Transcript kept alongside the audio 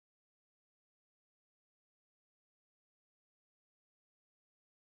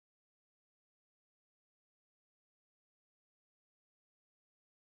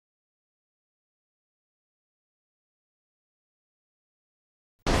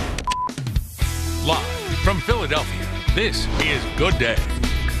Live from Philadelphia, this is Good Day.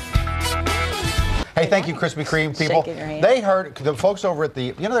 Hey, thank you, Krispy Kreme people. They heard, the folks over at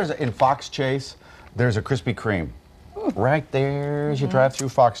the, there's in Fox Chase, there's a Krispy Kreme. Right there as you drive through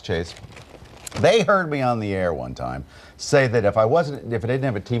Fox Chase. They heard me on the air one time say that if I didn't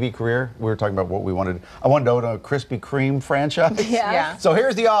have a TV career, we were talking about what we wanted. I wanted to own a Krispy Kreme franchise. Yeah. So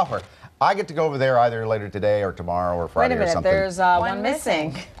here's the offer. I get to go over there either later today or tomorrow or Friday or something. Wait a minute, there's one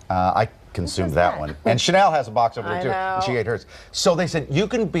missing. I consumed that one. And Chanel has a box over there too. And she ate hers. So they said, you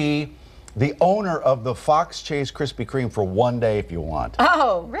can be the owner of the Fox Chase Krispy Kreme for one day if you want.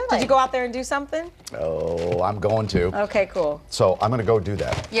 Oh, really? Did you go out there and do something? Oh, I'm going to. Okay, cool. So I'm going to go do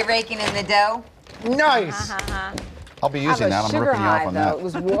that. You're raking in the dough? Nice. I'll be using that. I'm ripping you off on that. It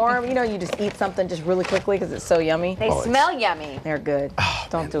was warm. You just eat something just really quickly because it's so yummy. They smell yummy. They're good. Oh,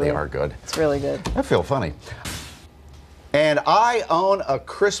 Don't do it. They are good. It's really good. I feel funny. And I own a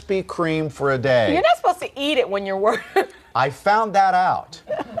Krispy Kreme for a day. You're not supposed to eat it when you're working. I found that out.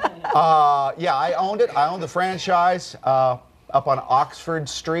 Yeah, I owned it. I owned the franchise up on Oxford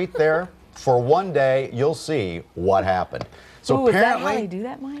Street there. For one day, you'll see what happened. So apparently, apparently, is that how you do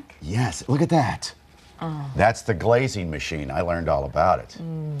that, Mike? Yes, look at that. That's the glazing machine. I learned all about it.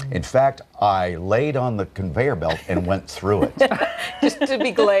 In fact, I laid on the conveyor belt and went through it. Just to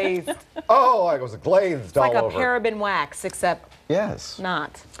be glazed. Oh, I was glazed all over. Like a paraben wax, except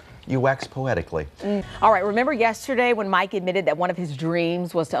not. You wax poetically. All right, remember yesterday when Mike admitted that one of his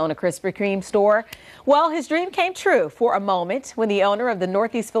dreams was to own a Krispy Kreme store? Well, his dream came true for a moment when the owner of the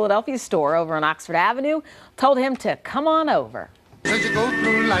Northeast Philadelphia store over on Oxford Avenue told him to come on over. As you go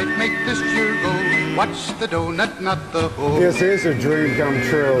through life, make this your goal. Watch the donut, not the hole. This is a dream come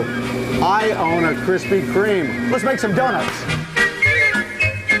true. I own a Krispy Kreme. Let's make some donuts.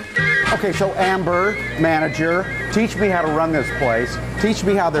 Okay, so Amber, manager, teach me how to run this place. Teach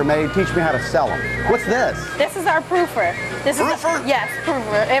me how they're made. Teach me how to sell them. What's this? This is our proofer. Proofer? Yes,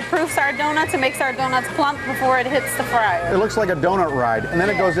 proofer. It proofs our donuts. It makes our donuts plump before it hits the fryer. It looks like a donut ride. And then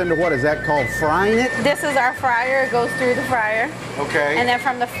it goes into what? Is that called frying it? This is our fryer. It goes through the fryer. Okay. And then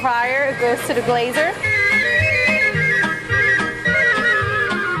from the fryer, it goes to the glazer.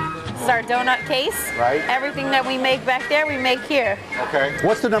 This is our donut case. Right. Everything that we make back there, we make here. Okay.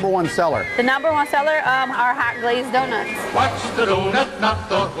 What's the #1 seller? The #1 seller, our hot glazed donuts. Watch the donut, not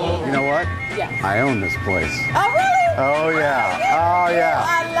the hole. You know what? Yes. I own this place. Oh, really? Oh, yeah. Oh, yeah.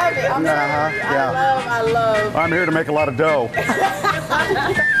 I love it. I'm sorry. Yeah. I love. I'm here to make a lot of dough.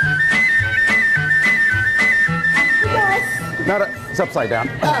 It's upside down.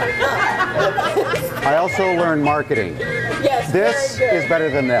 I also learned marketing. Yes. This is better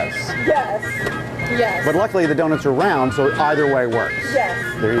than this. Yes. Yes. But luckily the donuts are round, so either way works. Yes.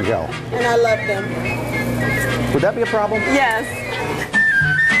 There you go. And I love them. Would that be a problem? Yes.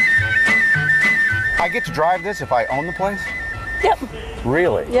 I get to drive this if I own the place? Yep.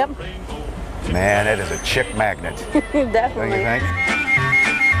 Really? Yep. Man, it is a chick magnet. Don't Definitely. you think?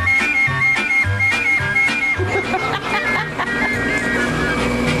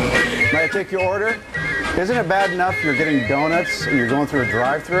 May I take your order? Isn't it bad enough you're getting donuts and you're going through a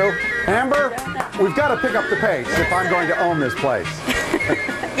drive-through? Amber, we've got to pick up the pace if I'm going to own this place.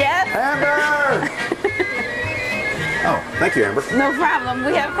 Yes. Amber! Oh, thank you, Amber. No problem.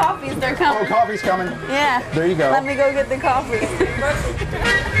 We have coffees. They're Oh, coming. coffee's coming. Yeah. There you go. Let me go get the coffee.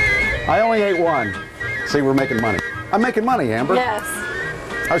 I only ate one. See, we're making money. I'm making money, Amber. Yes.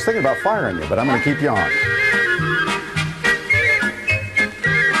 I was thinking about firing you, but I'm going to keep you on.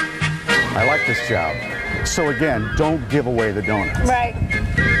 I like this job. So again, don't give away the donuts. Right.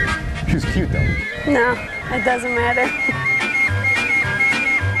 She's cute though. No, it doesn't matter.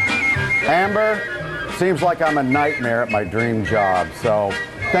 Amber, seems like I'm a nightmare at my dream job, so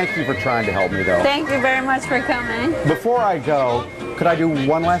thank you for trying to help me though. Thank you very much for coming. Before I go, could I do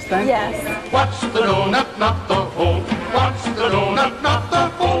one last thing? Yes. Watch the donut, not the hole. Watch the donut, not the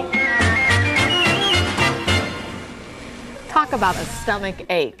hole. Talk about a stomach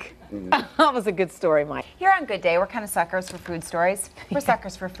ache. That was a good story, Mike. Here on Good Day, we're kind of suckers for food stories. We're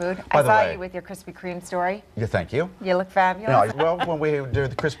suckers for food. By I the saw way- you with your Krispy Kreme story. Yeah, thank you. You look fabulous. No, well, when we do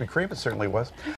the Krispy Kreme, it certainly was.